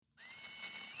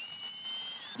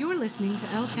You're listening to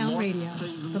L-Town Radio,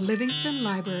 the Livingston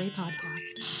Library podcast.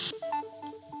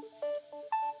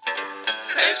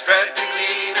 There's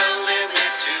practically no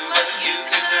limit to what you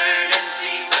can learn and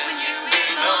see when you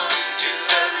belong to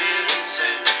the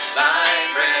Livingston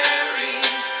Library.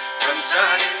 From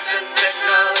science and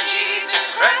technology to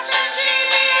rats and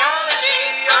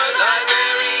genealogy, our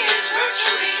library is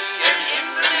virtually an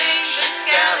information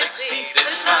galaxy.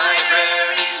 This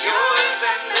library's yours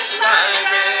and this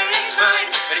library's mine.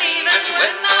 But even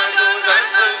when our doors are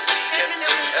closed, we can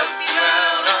still help you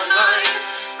out online.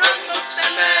 From books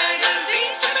and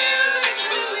magazines to music,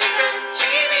 movies, and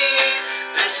TV,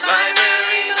 this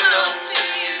library belongs to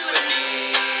you and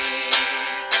me.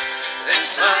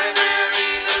 This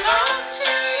library belongs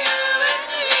to you and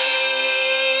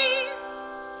me.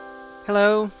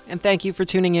 Hello, and thank you for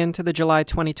tuning in to the July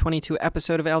 2022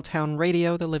 episode of L-Town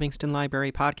Radio, the Livingston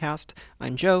Library podcast.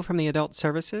 I'm Joe from the Adult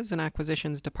Services and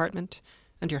Acquisitions Department,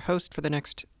 and your host for the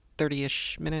next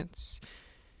 30-ish minutes.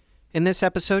 In this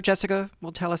episode, Jessica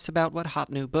will tell us about what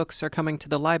hot new books are coming to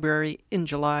the library in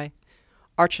July.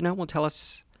 Archana will tell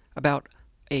us about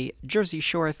a Jersey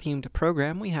Shore-themed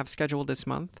program we have scheduled this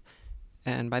month.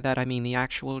 And by that I mean the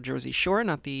actual Jersey Shore,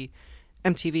 not the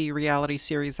MTV reality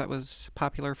series that was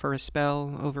popular for a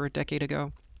spell over a decade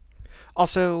ago.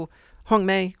 Also, Hong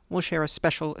Mei will share a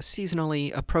special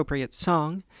seasonally appropriate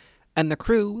song, and the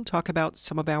crew will talk about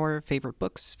some of our favorite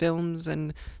books, films,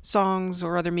 and songs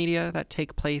or other media that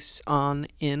take place on,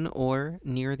 in, or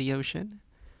near the ocean.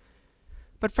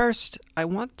 But first, I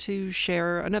want to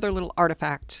share another little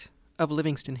artifact of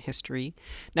Livingston history.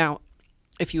 Now,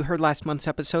 if you heard last month's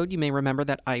episode, you may remember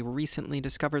that I recently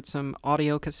discovered some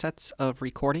audio cassettes of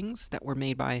recordings that were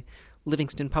made by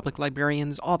Livingston public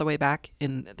librarians all the way back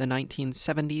in the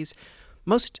 1970s.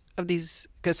 Most of these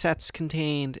cassettes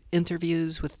contained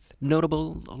interviews with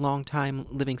notable longtime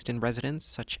Livingston residents,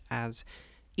 such as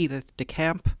Edith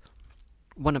DeCamp,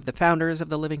 one of the founders of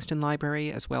the Livingston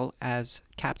Library, as well as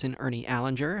Captain Ernie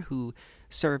Allinger, who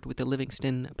served with the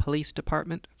Livingston Police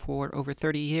Department for over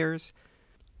 30 years.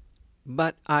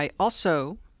 But I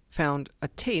also found a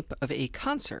tape of a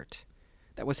concert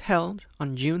that was held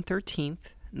on June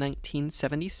 13th,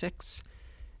 1976,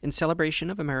 in celebration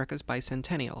of America's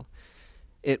bicentennial.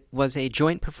 It was a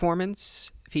joint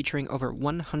performance featuring over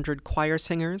 100 choir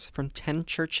singers from 10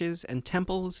 churches and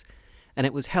temples, and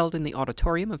it was held in the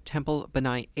auditorium of Temple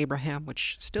B'nai Abraham,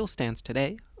 which still stands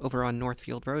today over on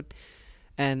Northfield Road.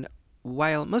 And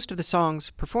while most of the songs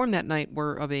performed that night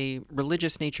were of a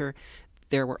religious nature,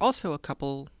 there were also a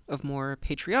couple of more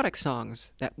patriotic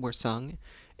songs that were sung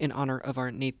in honor of our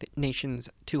nation's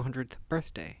 200th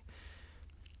birthday.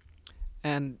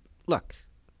 And look,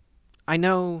 I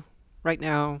know right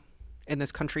now in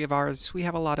this country of ours, we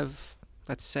have a lot of,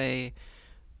 let's say,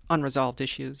 unresolved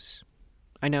issues.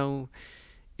 I know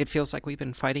it feels like we've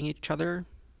been fighting each other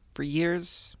for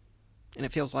years, and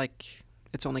it feels like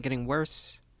it's only getting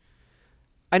worse.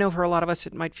 I know for a lot of us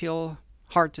it might feel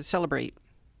hard to celebrate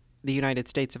the United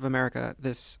States of America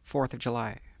this 4th of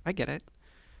July. I get it.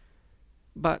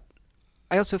 But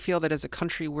I also feel that as a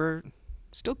country, we're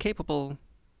still capable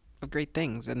of great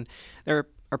things, and there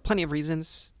are plenty of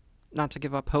reasons not to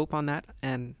give up hope on that,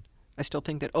 and I still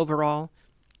think that overall,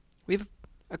 we've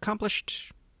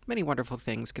accomplished many wonderful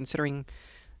things, considering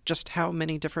just how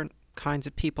many different kinds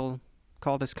of people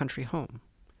call this country home.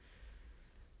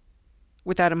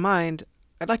 With that in mind,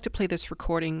 I'd like to play this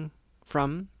recording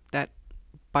from that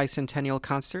bicentennial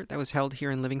concert that was held here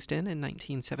in Livingston in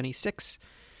 1976.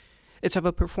 It's of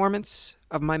a performance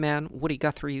of my man Woody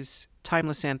Guthrie's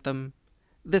timeless anthem,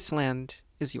 "This Land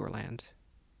Is Your Land."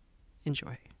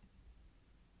 Enjoy.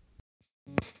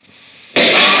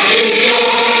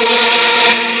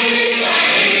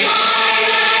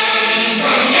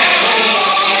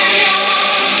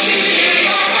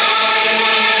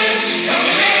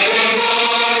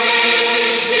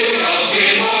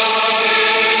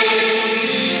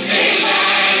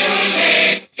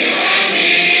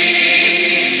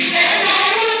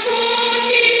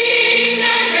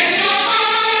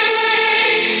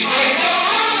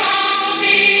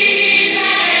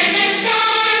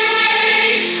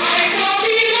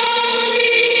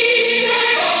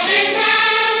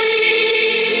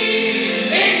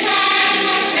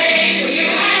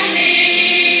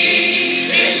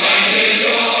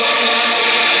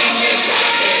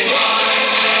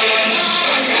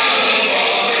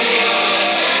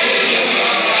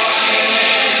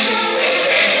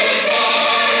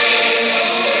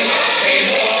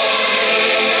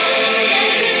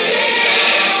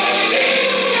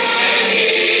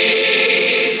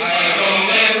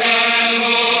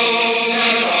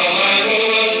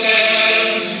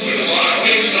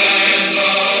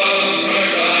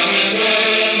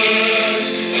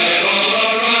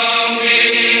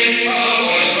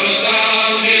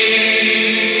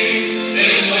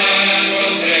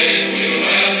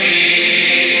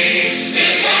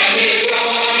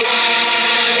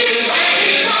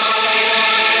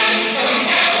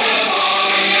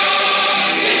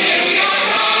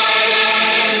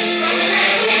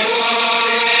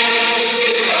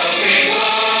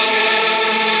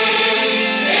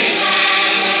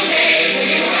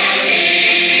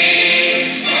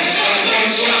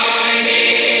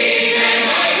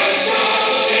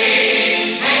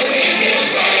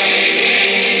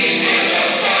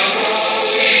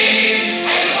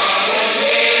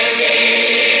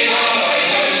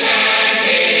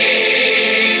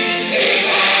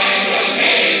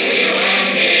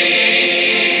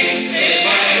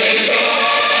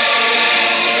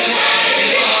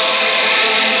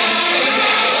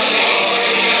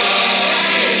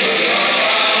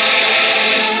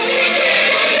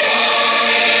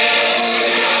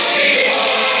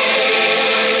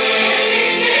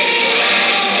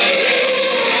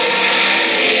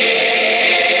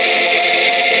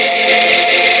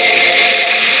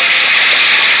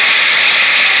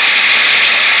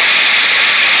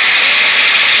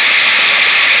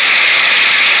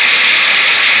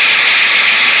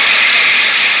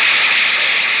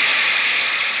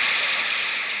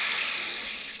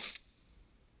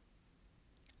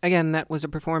 Again, that was a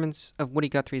performance of Woody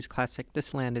Guthrie's classic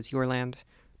This Land Is Your Land,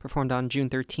 performed on June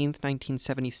 13th,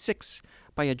 1976,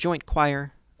 by a joint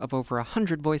choir of over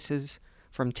 100 voices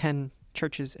from 10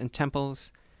 churches and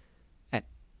temples at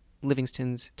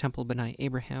Livingston's Temple B'nai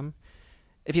Abraham.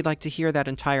 If you'd like to hear that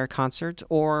entire concert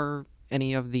or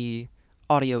any of the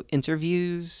audio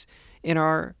interviews in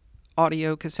our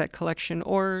audio cassette collection,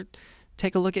 or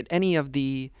take a look at any of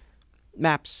the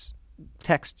maps,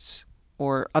 texts,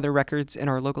 or other records in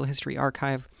our local history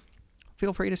archive,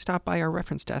 feel free to stop by our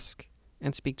reference desk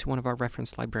and speak to one of our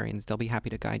reference librarians. They'll be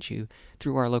happy to guide you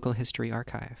through our local history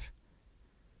archive.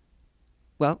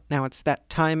 Well, now it's that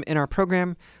time in our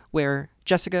program where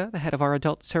Jessica, the head of our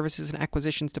Adult Services and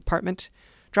Acquisitions Department,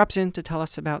 drops in to tell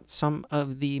us about some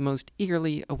of the most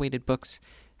eagerly awaited books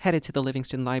headed to the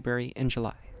Livingston Library in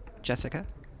July. Jessica?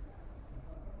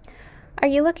 Are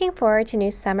you looking forward to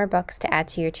new summer books to add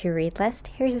to your to-read list?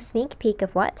 Here's a sneak peek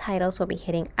of what titles will be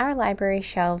hitting our library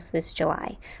shelves this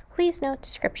July. Please note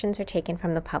descriptions are taken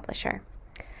from the publisher.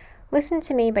 Listen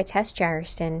to Me by Tess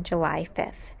Jarriston, July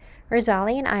 5th.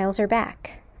 Rosalie and Isles are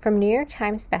back. From New York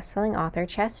Times bestselling author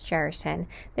Tess Jarriston,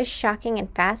 this shocking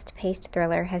and fast-paced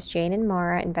thriller has Jane and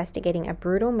Maura investigating a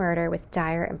brutal murder with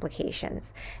dire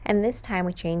implications, and this time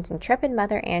with Jane's intrepid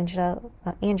mother Angela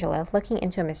looking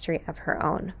into a mystery of her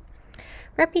own.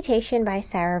 Reputation by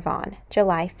Sarah Vaughan,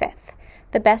 July 5th.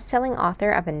 The best-selling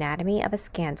author of Anatomy of a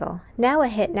Scandal, now a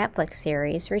hit Netflix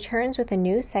series, returns with a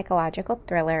new psychological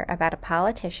thriller about a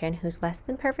politician whose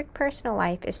less-than-perfect personal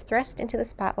life is thrust into the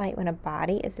spotlight when a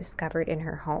body is discovered in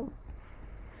her home.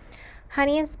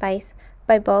 Honey and Spice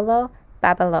by Bolo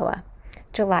Babalola,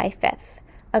 July 5th.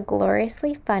 A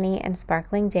gloriously funny and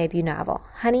sparkling debut novel,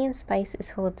 Honey and Spice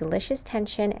is full of delicious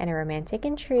tension and a romantic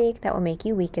intrigue that will make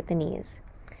you weak at the knees.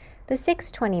 The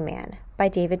 620 Man by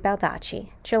David Baldacci,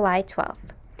 July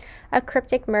 12th. A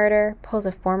cryptic murder pulls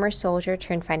a former soldier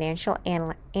turned financial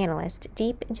analyst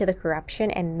deep into the corruption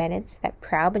and menace that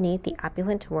prowl beneath the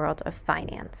opulent world of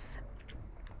finance.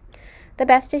 The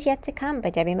Best Is Yet to Come by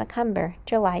Debbie Macomber,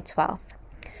 July 12th.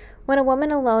 When a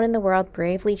woman alone in the world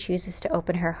bravely chooses to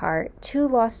open her heart, two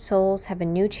lost souls have a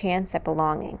new chance at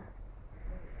belonging.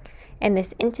 And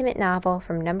this intimate novel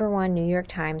from #1 New York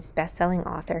Times bestselling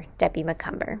author Debbie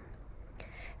Macomber.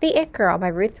 The It Girl by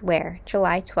Ruth Ware,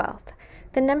 July 12th.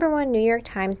 The #1 New York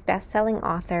Times bestselling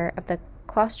author of the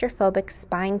claustrophobic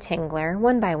spine tingler,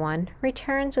 One by One,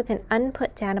 returns with an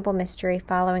unput-downable mystery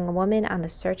following a woman on the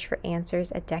search for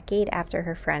answers a decade after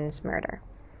her friend's murder.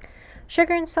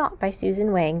 Sugar and Salt by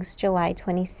Susan Wiggs, July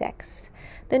 26th.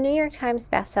 The New York Times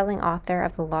bestselling author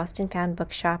of The Lost and Found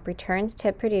Bookshop returns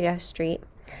to Perdido Street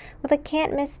with a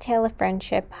can't-miss tale of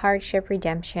friendship, hardship,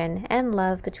 redemption, and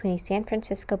love between a San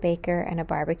Francisco baker and a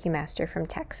barbecue master from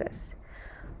Texas.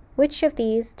 Which of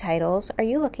these titles are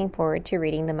you looking forward to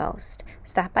reading the most?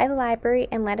 Stop by the library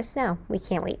and let us know. We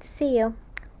can't wait to see you.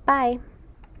 Bye.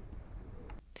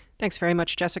 Thanks very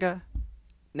much, Jessica.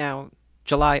 Now,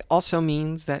 July also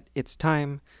means that it's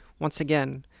time, once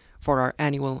again, for our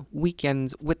annual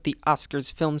Weekends with the Oscars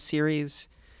film series.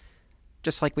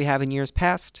 Just like we have in years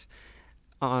past,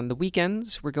 on the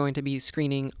weekends, we're going to be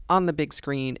screening on the big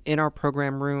screen in our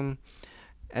program room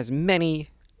as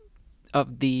many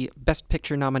of the Best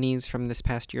Picture nominees from this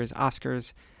past year's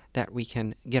Oscars that we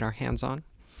can get our hands on.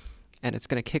 And it's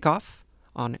going to kick off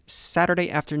on Saturday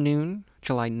afternoon,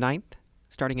 July 9th,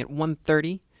 starting at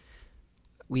 1:30.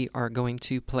 We are going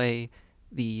to play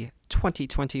the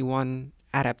 2021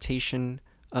 adaptation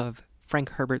of Frank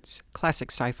Herbert's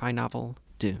classic sci-fi novel,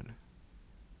 Dune.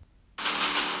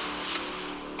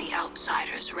 The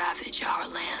outsiders ravage our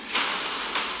lands.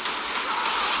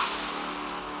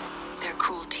 Their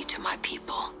cruelty to my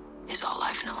people is all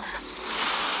I've known.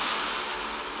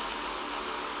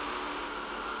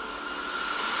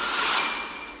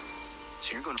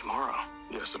 So you're going tomorrow?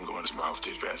 Yes, I'm going tomorrow with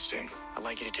the advance team. I'd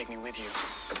like you to take me with you.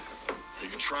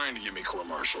 Are you trying to get me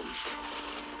court-martialed?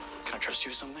 Can I trust you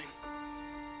with something?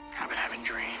 I've been having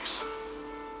dreams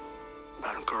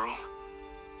about a girl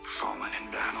fallen in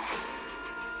battle.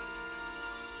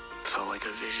 Felt like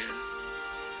a vision.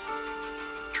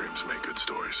 Dreams make good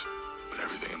stories, but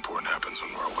everything important happens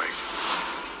when we're awake.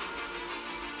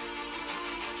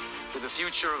 With the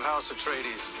future of House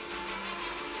Atreides,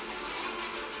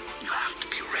 you have to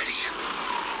be ready.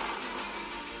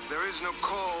 There is no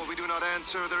call we do not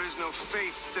answer. There is no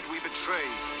faith that we betray.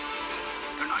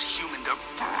 They're not human, they're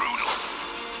brutal.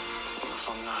 What if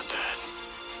I'm not dead?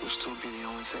 You'll still be the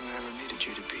only thing I ever needed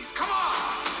you to be. Come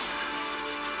on!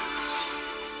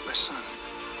 My son.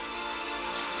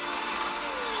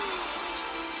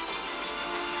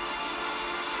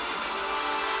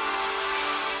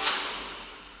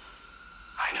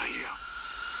 I know.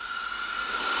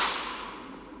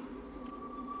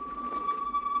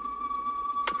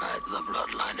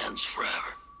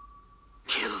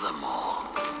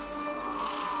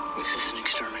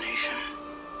 determination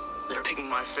that are picking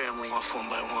my family off one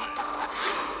by one.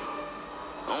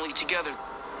 Only together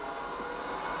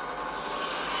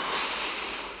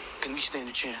can we stand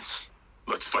a chance.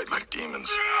 Let's fight like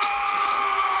demons.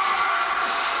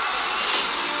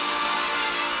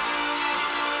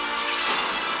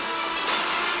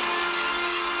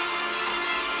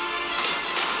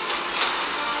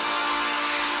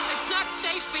 It's not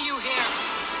safe for you here.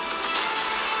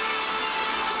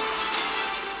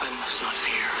 I must not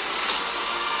fear.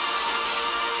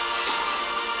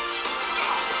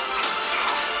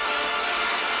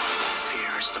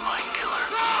 Fear is the mind killer.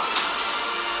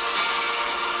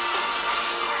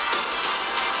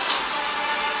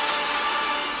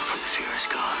 When fear is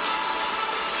gone,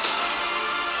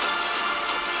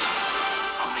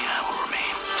 only I will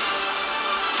remain.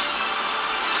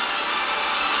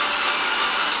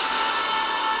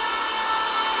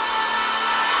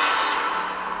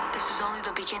 This is only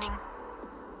the beginning.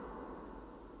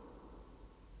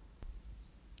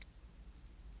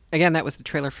 Again, that was the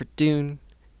trailer for Dune,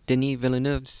 Denis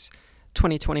Villeneuve's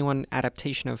 2021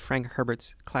 adaptation of Frank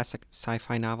Herbert's classic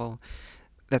sci-fi novel.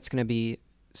 That's going to be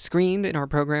screened in our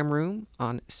program room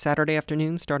on Saturday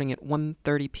afternoon starting at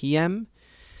 1:30 p.m.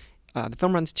 The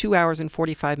film runs 2 hours and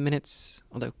 45 minutes,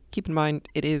 although keep in mind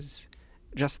it is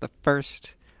just the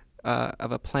first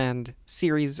of a planned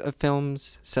series of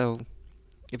films, so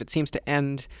if it seems to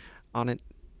end on an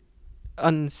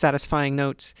unsatisfying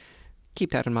note,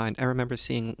 keep that in mind. I remember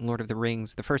seeing Lord of the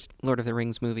Rings, the first Lord of the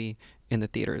Rings movie, in the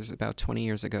theaters about 20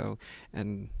 years ago,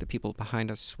 and the people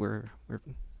behind us were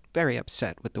very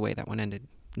upset with the way that one ended,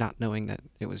 not knowing that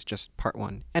it was just part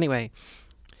one. Anyway,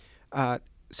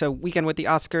 so Weekend with the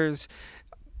Oscars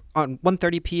on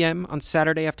 1:30 p.m. on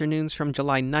Saturday afternoons from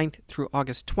July 9th through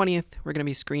August 20th. We're going to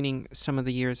be screening some of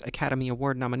the year's Academy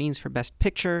Award nominees for Best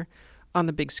Picture on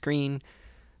the big screen.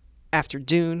 After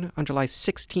Dune, on July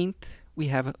 16th, we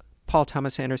have Paul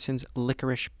Thomas Anderson's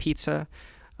Licorice Pizza.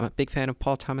 I'm a big fan of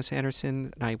Paul Thomas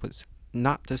Anderson, and I was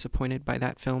not disappointed by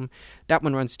that film. That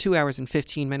one runs 2 hours and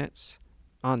 15 minutes.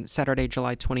 On Saturday,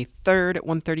 July 23rd at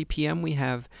 1:30 p.m., we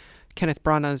have Kenneth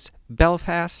Branagh's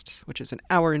Belfast, which is an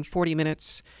hour and 40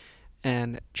 minutes.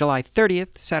 And July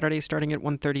 30th, Saturday, starting at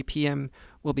 1:30 p.m.,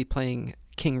 we'll be playing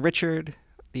King Richard,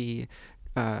 the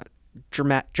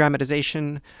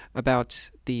dramatization about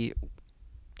the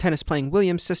tennis-playing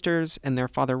Williams sisters and their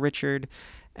father Richard.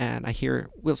 And I hear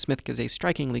Will Smith gives a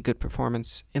strikingly good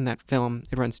performance in that film.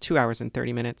 It runs 2 hours and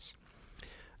 30 minutes.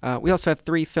 We also have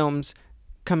 3 films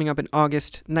coming up in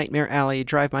August: Nightmare Alley,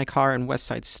 Drive My Car, and West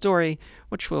Side Story,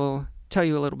 which we'll tell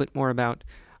you a little bit more about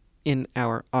in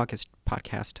our August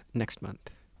podcast next month.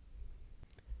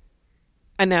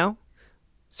 And now,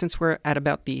 since we're at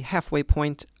about the halfway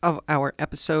point of our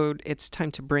episode, it's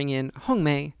time to bring in Hong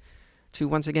Mei to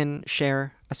once again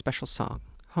share a special song.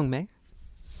 Hong Mei?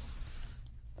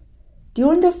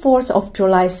 During the 4th of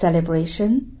July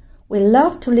celebration, we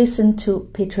love to listen to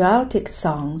patriotic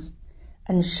songs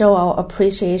and show our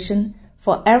appreciation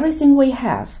for everything we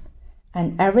have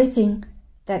and everything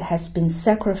that has been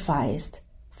sacrificed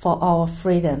for our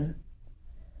freedom.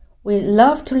 We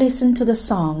love to listen to the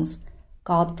songs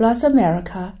God Bless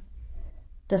America,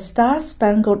 The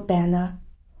Star-Spangled Banner,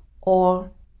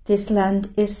 or This Land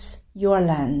Is Your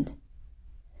Land.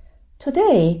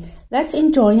 Today, let's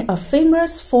enjoy a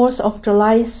famous 4th of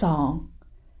July song,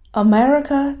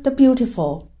 America the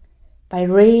Beautiful, by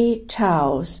Ray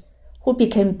Charles, who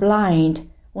became blind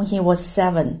when he was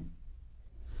 7.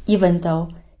 Even though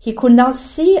he could not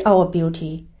see our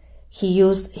beauty, he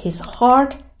used his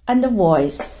heart and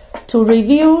voice to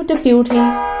reveal the beauty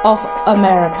of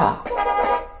America.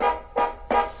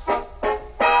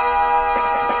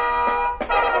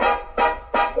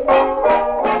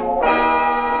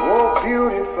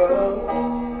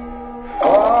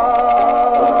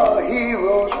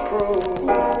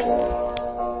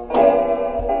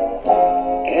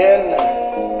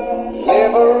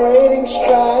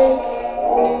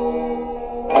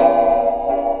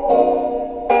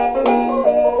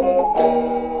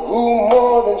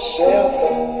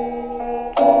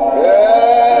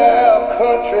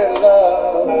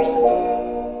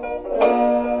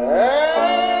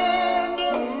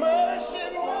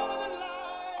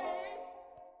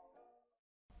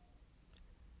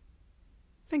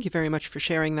 Thank you very much for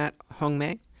sharing that, Hong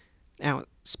Mei. Now,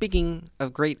 speaking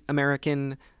of great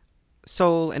American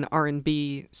soul and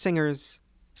R&B singers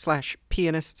 /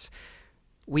 pianists,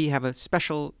 we have a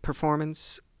special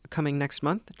performance coming next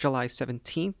month, July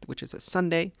 17th, which is a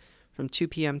Sunday, from 2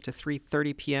 p.m. to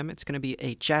 3:30 p.m. It's going to be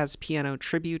a jazz piano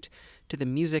tribute to the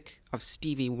music of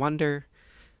Stevie Wonder.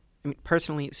 I mean,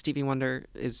 personally, Stevie Wonder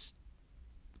is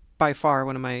by far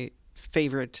one of my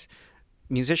favorite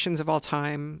musicians of all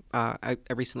time. I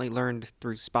recently learned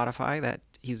through Spotify that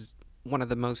he's one of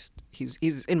the most,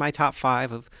 he's in my top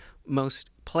 5 of most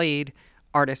played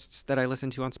artists that I listen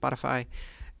to on Spotify,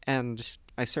 and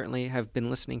I certainly have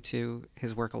been listening to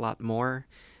his work a lot more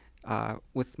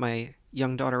with my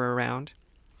young daughter around.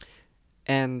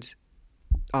 And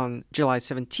on July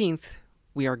 17th,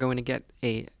 we are going to get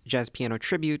a jazz piano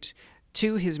tribute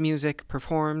to his music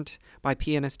performed by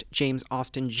pianist James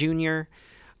Austin Jr.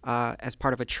 As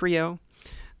part of a trio.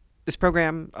 This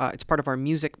program, it's part of our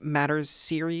Music Matters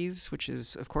series, which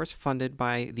is, of course, funded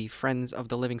by the Friends of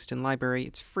the Livingston Library.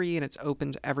 It's free and it's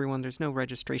open to everyone. There's no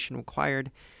registration required.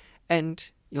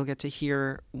 And you'll get to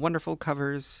hear wonderful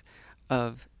covers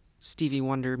of Stevie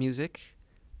Wonder music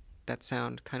that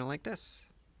sound kind of like this.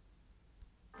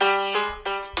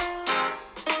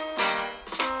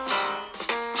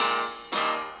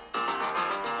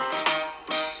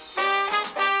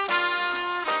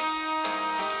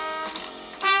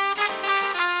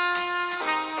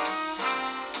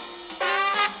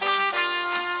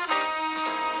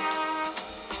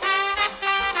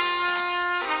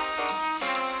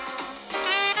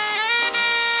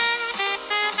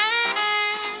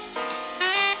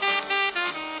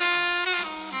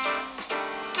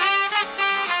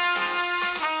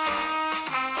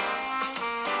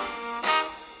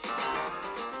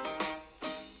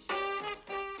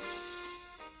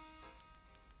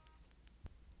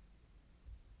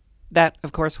 That,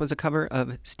 of course, was a cover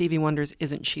of Stevie Wonder's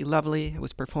Isn't She Lovely? It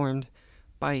was performed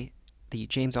by the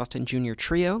James Austin Jr.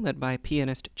 Trio, led by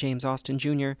pianist James Austin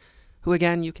Jr., who,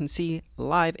 again, you can see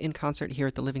live in concert here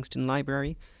at the Livingston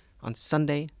Library on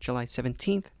Sunday, July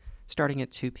 17th, starting at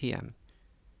 2 p.m.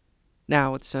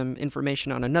 Now, with some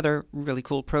information on another really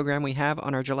cool program we have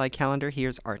on our July calendar,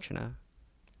 here's Archana.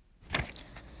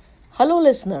 Hello,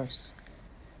 listeners.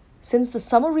 Since the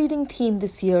summer reading theme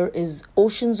this year is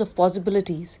Oceans of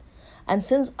Possibilities, and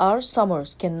since our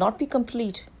summers cannot be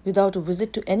complete without a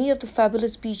visit to any of the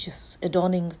fabulous beaches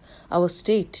adorning our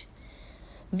state,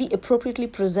 we appropriately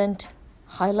present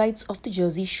highlights of the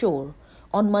Jersey Shore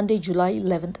on Monday, July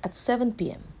 11th at 7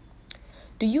 p.m.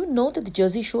 Do you know that the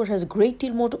Jersey Shore has a great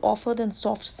deal more to offer than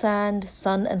soft sand,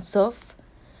 sun, and surf?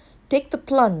 Take the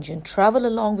plunge and travel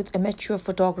along with amateur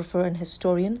photographer and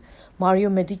historian Mario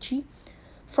Medici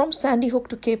from Sandy Hook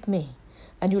to Cape May,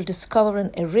 and you'll discover an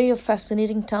array of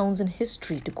fascinating towns and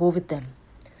history to go with them.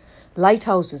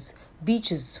 Lighthouses,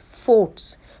 beaches,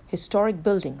 forts, historic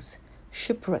buildings,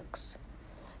 shipwrecks.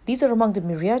 These are among the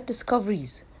myriad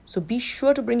discoveries, so be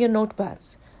sure to bring your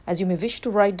notepads, as you may wish to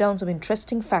write down some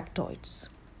interesting factoids.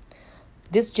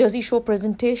 This Jersey Shore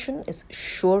presentation is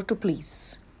sure to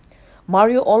please.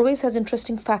 Mario always has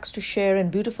interesting facts to share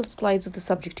and beautiful slides of the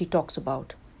subject he talks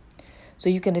about. So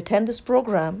you can attend this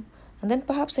program and then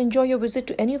perhaps enjoy your visit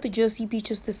to any of the Jersey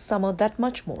beaches this summer that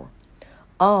much more,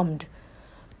 armed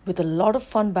with a lot of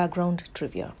fun background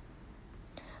trivia.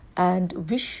 And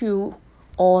wish you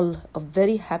all a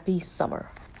very happy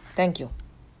summer. Thank you.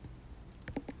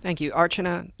 Thank you,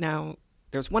 Archana. Now,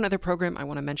 there's one other program I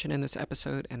want to mention in this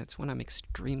episode, and it's one I'm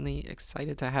extremely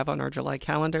excited to have on our July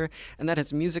calendar, and that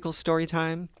is Musical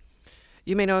Storytime.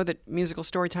 You may know that Musical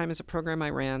Storytime is a program I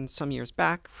ran some years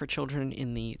back for children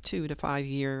in the 2 to 5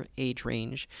 year age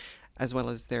range, as well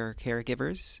as their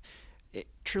caregivers. It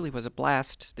truly was a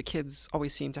blast. The kids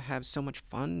always seemed to have so much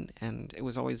fun, and it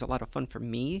was always a lot of fun for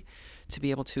me to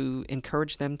be able to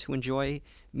encourage them to enjoy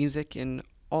music in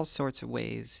all sorts of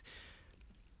ways.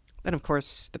 Then, of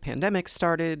course, the pandemic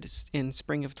started in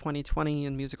spring of 2020,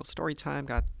 and Musical Storytime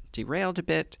got derailed a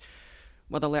bit.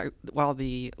 While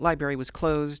the library was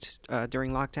closed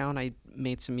during lockdown, I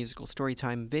made some Musical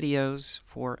Storytime videos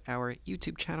for our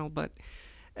YouTube channel, but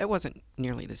it wasn't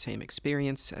nearly the same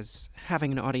experience as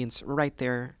having an audience right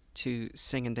there to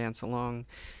sing and dance along.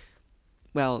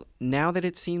 Well, now that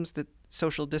it seems that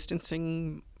social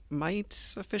distancing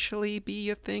might officially be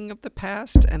a thing of the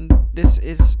past, and this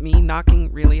is me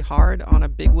knocking really hard on a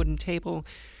big wooden table,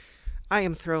 I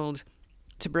am thrilled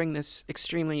to bring this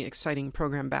extremely exciting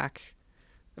program back.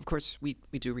 Of course, we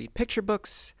do read picture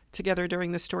books together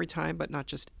during this story time, but not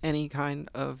just any kind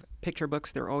of picture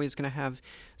books. They're always going to have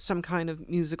some kind of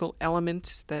musical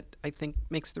element that I think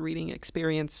makes the reading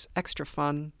experience extra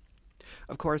fun.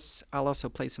 Of course, I'll also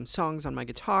play some songs on my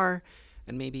guitar,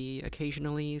 and maybe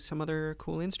occasionally some other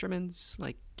cool instruments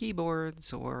like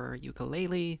keyboards or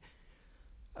ukulele.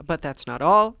 But that's not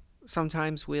all.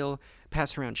 Sometimes we'll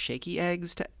pass around shaky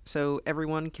eggs so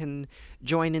everyone can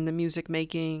join in the music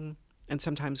making. And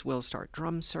sometimes we'll start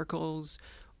drum circles,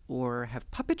 or have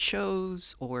puppet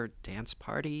shows or dance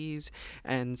parties,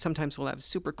 and sometimes we'll have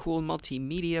super cool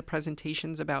multimedia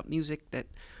presentations about music that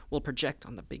we'll project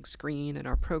on the big screen in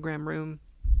our program room.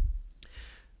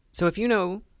 So if you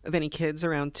know of any kids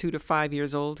around 2 to 5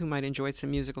 years old who might enjoy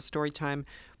some musical story time,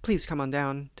 please come on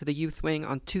down to the Youth Wing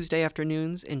on Tuesday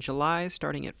afternoons in July,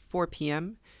 starting at 4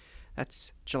 p.m.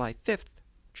 That's July 5th,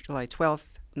 July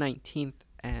 12th, 19th,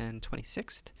 and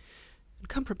 26th. And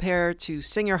come prepared to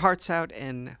sing your hearts out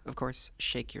and, of course,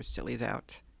 shake your sillies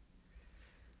out.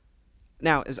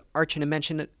 Now, as Archana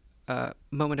mentioned a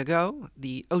moment ago,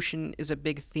 the ocean is a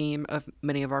big theme of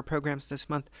many of our programs this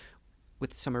month,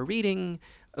 with summer reading,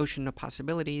 Ocean of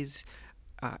Possibilities,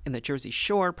 in the Jersey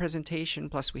Shore presentation,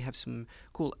 plus we have some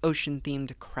cool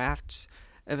ocean-themed crafts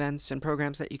events and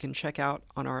programs that you can check out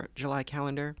on our July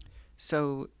calendar.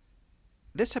 So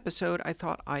this episode, I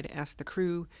thought I'd ask the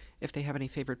crew if they have any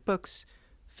favorite books,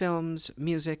 films,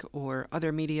 music, or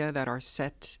other media that are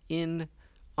set in,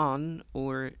 on,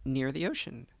 or near the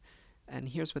ocean. And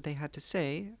here's what they had to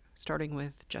say, starting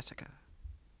with Jessica.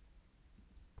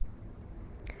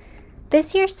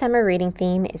 This year's summer reading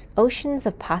theme is Oceans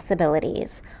of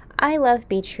Possibilities. I love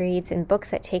beach reads and books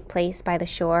that take place by the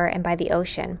shore and by the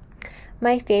ocean.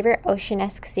 My favorite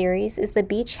oceanesque series is the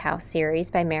Beach House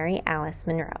series by Mary Alice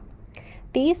Monroe.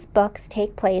 These books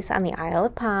take place on the Isle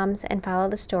of Palms and follow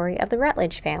the story of the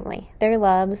Rutledge family, their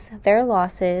loves, their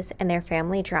losses, and their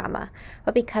family drama.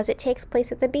 But because it takes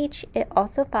place at the beach, it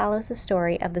also follows the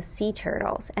story of the sea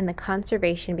turtles and the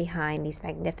conservation behind these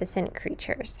magnificent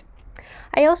creatures.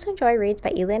 I also enjoy reads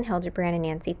by Elin Hildebrand and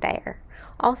Nancy Thayer,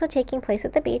 also taking place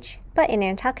at the beach, but in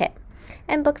Nantucket,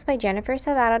 and books by Jennifer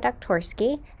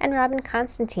Salvato-Doktorsky and Robin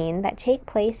Constantine that take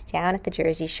place down at the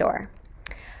Jersey Shore.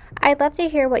 I'd love to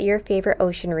hear what your favorite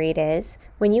ocean read is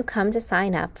when you come to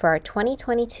sign up for our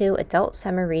 2022 Adult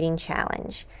Summer Reading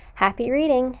Challenge. Happy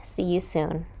reading! See you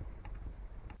soon.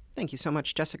 Thank you so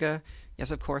much, Jessica.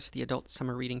 Yes, of course, the Adult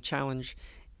Summer Reading Challenge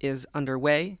is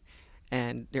underway,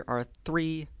 and there are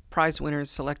 3 prize winners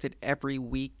selected every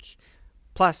week.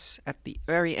 Plus, at the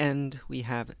very end, we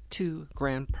have 2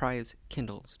 grand prize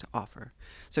Kindles to offer.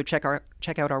 So check out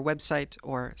our website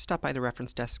or stop by the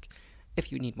reference desk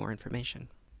if you need more information.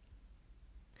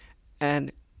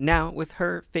 And now, with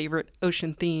her favorite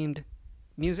ocean-themed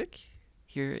music,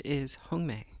 here is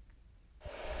Hongmei.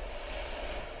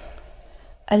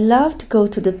 I love to go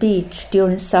to the beach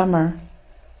during summer.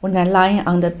 When I lie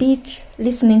on the beach,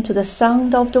 listening to the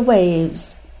sound of the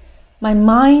waves, my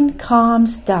mind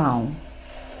calms down.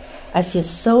 I feel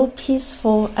so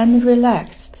peaceful and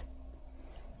relaxed.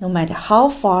 No matter how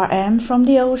far I am from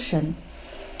the ocean,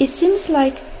 it seems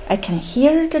like I can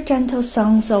hear the gentle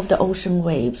sounds of the ocean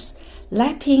waves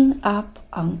lapping up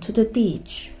onto the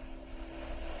beach.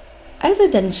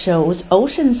 Evidence shows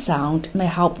ocean sound may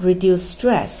help reduce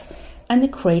stress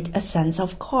and create a sense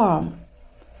of calm.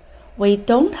 We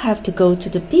don't have to go to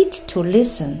the beach to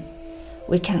listen.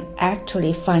 We can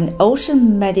actually find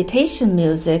ocean meditation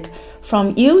music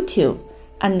from YouTube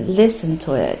and listen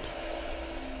to it.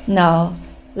 Now,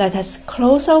 let us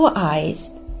close our eyes,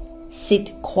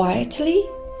 sit quietly,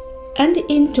 and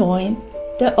enjoy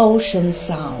the ocean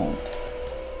sound.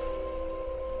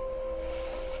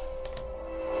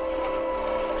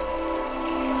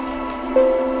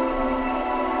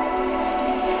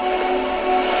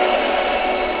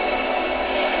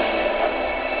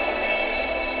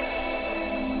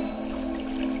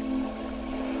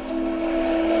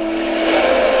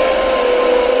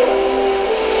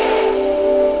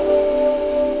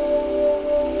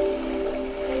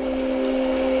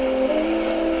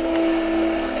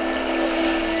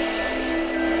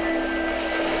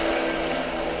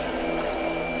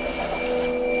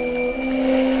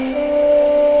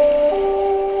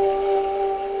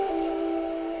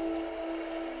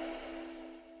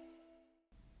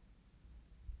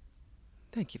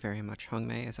 Thank you very much,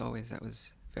 Hongmei. As always, that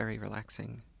was very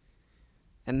relaxing.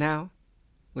 And now,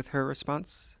 with her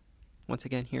response, once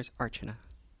again, here's Archana.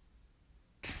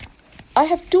 I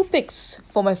have 2 picks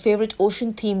for my favorite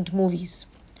ocean-themed movies.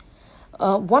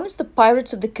 One is the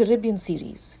Pirates of the Caribbean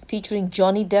series, featuring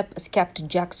Johnny Depp as Captain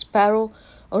Jack Sparrow,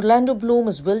 Orlando Bloom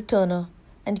as Will Turner,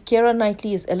 and Keira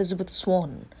Knightley as Elizabeth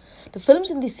Swann. The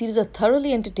films in this series are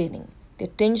thoroughly entertaining. They're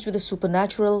tinged with the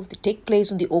supernatural, they take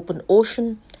place on the open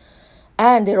ocean,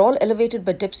 and they're all elevated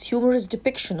by Depp's humorous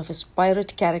depiction of his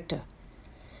pirate character.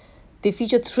 They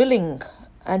feature thrilling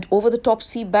and over-the-top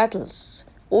sea battles,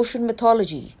 ocean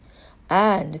mythology,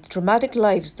 and the dramatic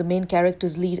lives the main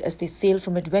characters lead as they sail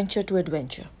from adventure to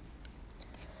adventure.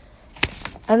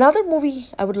 Another movie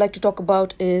I would like to talk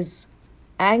about is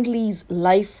Ang Lee's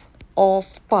Life of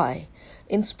Pi.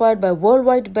 inspired by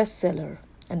worldwide bestseller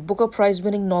and Booker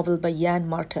Prize-winning novel by Yann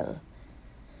Martel.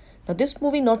 Now, this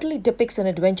movie not only depicts an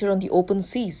adventure on the open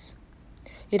seas,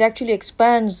 it actually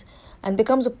expands and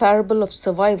becomes a parable of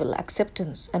survival,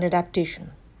 acceptance, and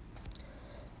adaptation.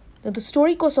 Now, the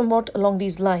story goes somewhat along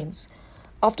these lines.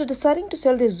 After deciding to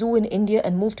sell their zoo in India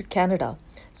and move to Canada,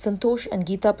 Santosh and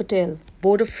Geeta Patel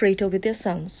board a freighter with their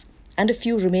sons and a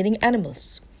few remaining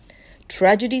animals.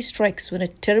 Tragedy strikes when a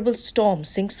terrible storm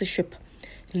sinks the ship,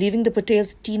 leaving the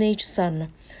Patels' teenage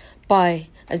son, Pai,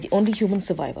 as the only human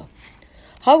survivor.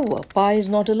 However, Pai is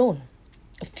not alone.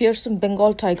 A fearsome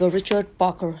Bengal tiger, Richard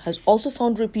Parker, has also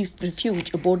found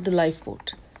refuge aboard the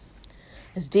lifeboat.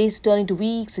 As days turn into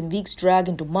weeks and weeks drag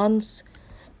into months,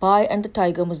 Pai and the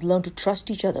tiger must learn to trust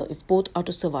each other if both are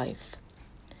to survive.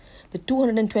 The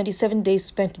 227 days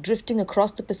spent drifting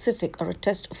across the Pacific are a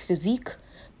test of physique,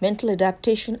 mental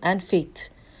adaptation, and faith,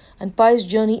 and Pai's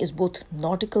journey is both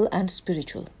nautical and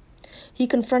spiritual. He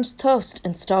confronts thirst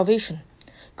and starvation,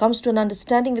 comes to an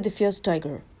understanding with the fierce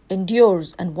tiger,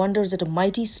 endures and wonders at a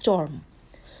mighty storm,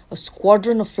 a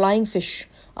squadron of flying fish,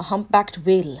 a humpbacked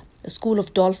whale, a school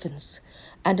of dolphins,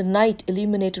 and a night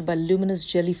illuminated by luminous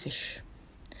jellyfish.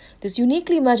 This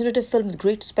uniquely imaginative film with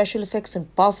great special effects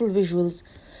and powerful visuals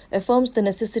affirms the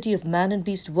necessity of man and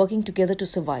beast working together to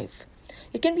survive.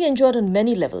 It can be enjoyed on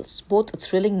many levels, both a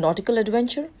thrilling nautical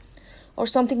adventure or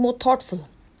something more thoughtful.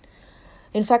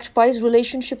 In fact, Pai's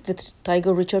relationship with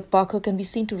Tiger Richard Parker can be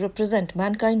seen to represent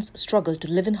mankind's struggle to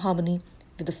live in harmony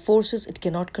with the forces it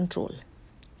cannot control.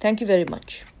 Thank you very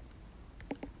much.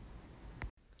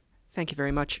 Thank you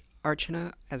very much,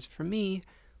 Archana. As for me,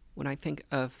 when I think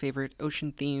of favorite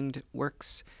ocean-themed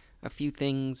works, a few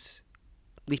things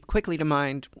leap quickly to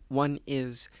mind. One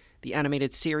is the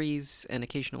animated series and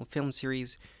occasional film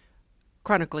series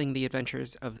chronicling the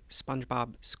adventures of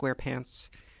SpongeBob SquarePants.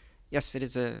 Yes, it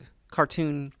is a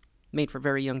cartoon made for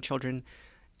very young children.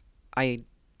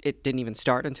 It didn't even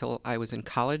start until I was in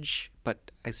college,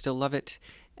 but I still love it,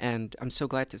 and I'm so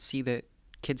glad to see that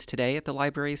kids today at the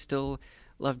library still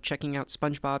love checking out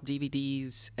SpongeBob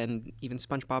DVDs and even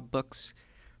SpongeBob books.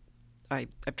 I've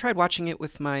tried watching it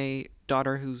with my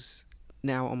daughter, who's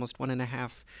now almost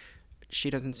 1.5. She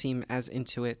doesn't seem as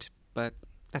into it, but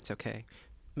that's okay.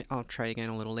 I'll try again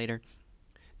a little later.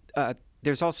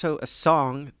 There's also a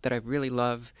song that I really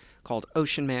love called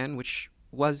Ocean Man, which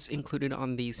was included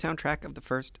on the soundtrack of the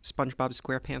first SpongeBob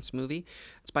SquarePants movie.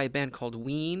 It's by a band called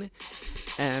Ween,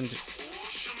 and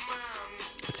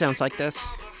it sounds like this.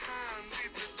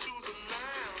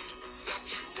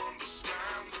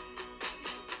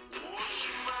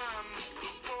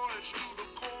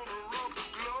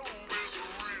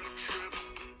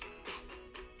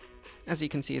 As you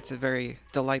can see, it's a very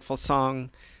delightful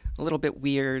song, a little bit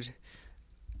weird.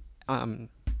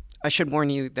 I should warn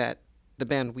you that the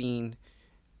band Ween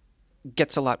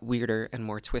gets a lot weirder and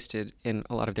more twisted in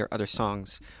a lot of their other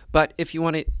songs. But if you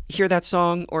want to hear that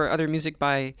song or other music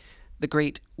by the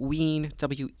great Ween,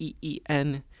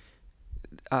 W-E-E-N,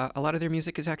 a lot of their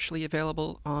music is actually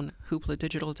available on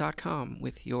hoopladigital.com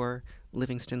with your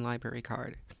Livingston Library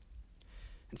card.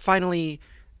 And finally,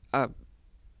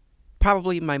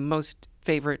 probably my most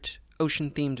favorite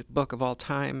ocean-themed book of all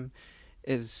time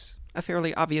is a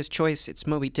fairly obvious choice. It's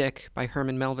Moby Dick by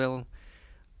Herman Melville.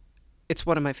 It's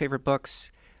one of my favorite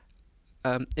books.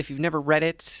 If you've never read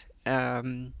it,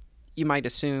 you might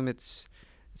assume it's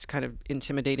kind of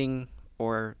intimidating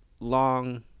or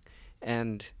long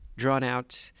and drawn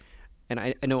out. And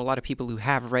I know a lot of people who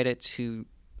have read it who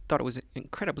thought it was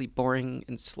incredibly boring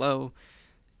and slow,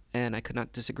 and I could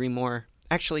not disagree more.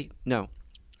 Actually, no.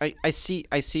 I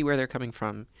see where they're coming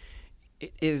from.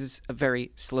 It is a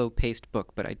very slow-paced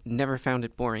book, but I never found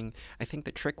it boring. I think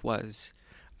the trick was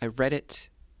I read it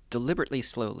deliberately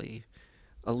slowly,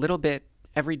 a little bit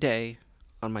every day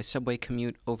on my subway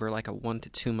commute over like a 1 to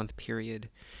 2 month period.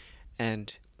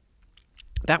 And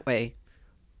that way,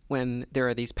 when there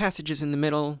are these passages in the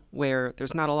middle where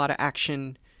there's not a lot of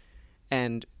action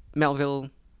and Melville,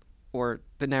 or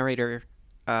the narrator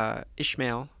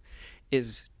Ishmael,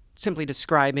 is simply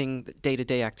describing the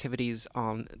day-to-day activities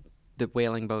on the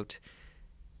whaling boat,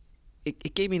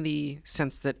 it gave me the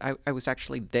sense that I was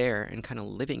actually there and kind of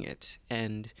living it.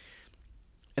 And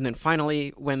then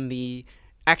finally, when the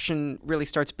action really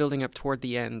starts building up toward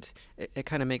the end, it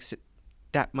kind of makes it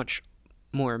that much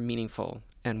more meaningful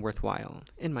and worthwhile,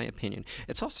 in my opinion.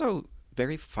 It's also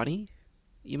very funny.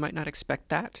 You might not expect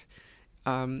that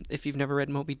if you've never read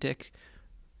Moby Dick,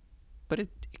 but it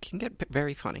can get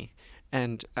very funny.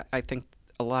 And I think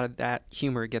a lot of that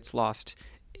humor gets lost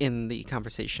in the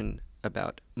conversation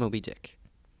about Moby Dick.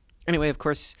 Anyway, of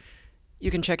course, you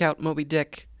can check out Moby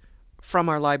Dick from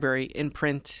our library in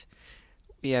print.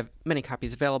 We have many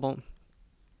copies available.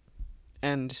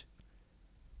 And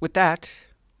with that,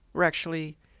 we're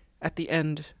actually at the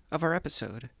end of our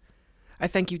episode. I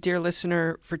thank you, dear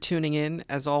listener, for tuning in,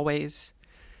 as always.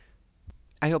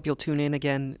 I hope you'll tune in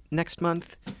again next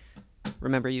month.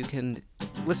 Remember, you can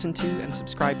listen to and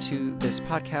subscribe to this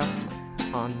podcast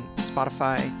on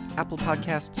Spotify, Apple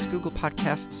Podcasts, Google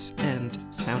Podcasts, and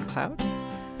SoundCloud.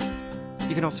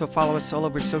 You can also follow us all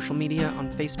over social media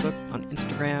on Facebook, on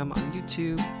Instagram, on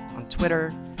YouTube, on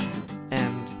Twitter,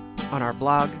 and on our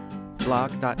blog,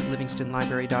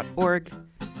 blog.livingstonlibrary.org.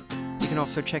 You can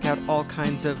also check out all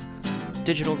kinds of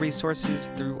digital resources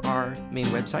through our main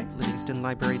website,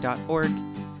 livingstonlibrary.org.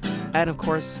 And of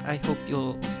course, I hope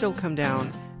you'll still come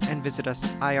down and visit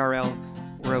us IRL.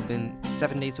 We're open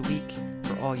 7 days a week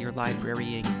for all your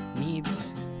librarying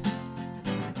needs.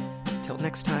 Till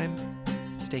next time,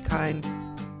 stay kind,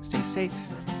 stay safe,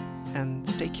 and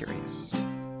stay curious.